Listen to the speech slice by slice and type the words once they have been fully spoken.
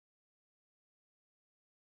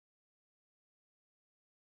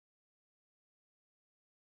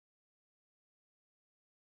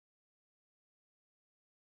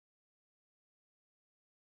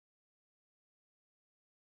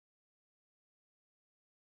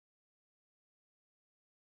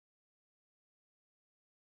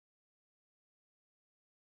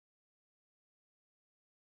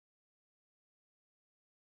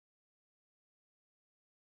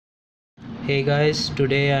Hey guys,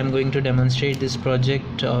 today I'm going to demonstrate this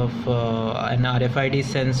project of an RFID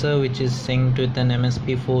sensor which is synced with an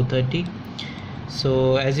MSP430.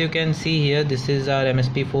 So as you can see here, this is our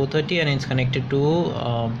MSP430 and it's connected to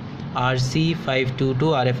RC522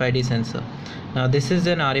 RFID sensor. Now this is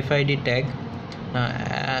an RFID tag.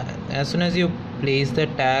 As soon as you place the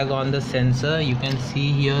tag on the sensor, you can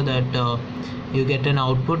see here that you get an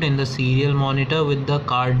output in the serial monitor with the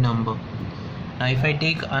card number. Now if I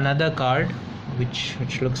take another card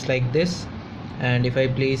which looks like this, and if I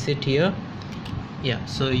place it here, yeah,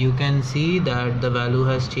 so you can see that the value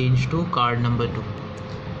has changed to card number 2.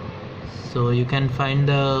 So you can find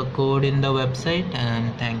the code in the website,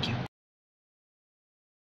 and thank you.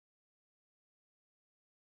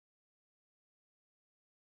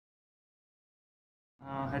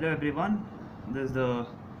 Hello everyone, this is the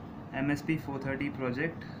MSP430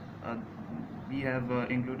 project. We have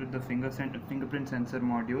included the fingerprint sensor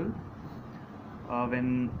module.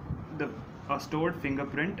 When a stored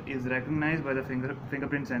fingerprint is recognized by the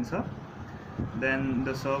fingerprint sensor, then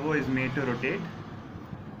the servo is made to rotate.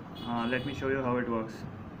 Let me show you how it works.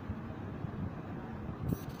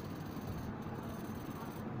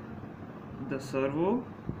 The servo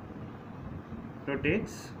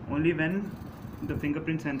rotates only when the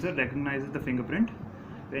fingerprint sensor recognizes the fingerprint.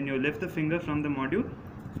 When you lift the finger from the module,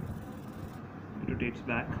 it rotates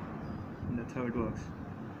back, and that's how it works.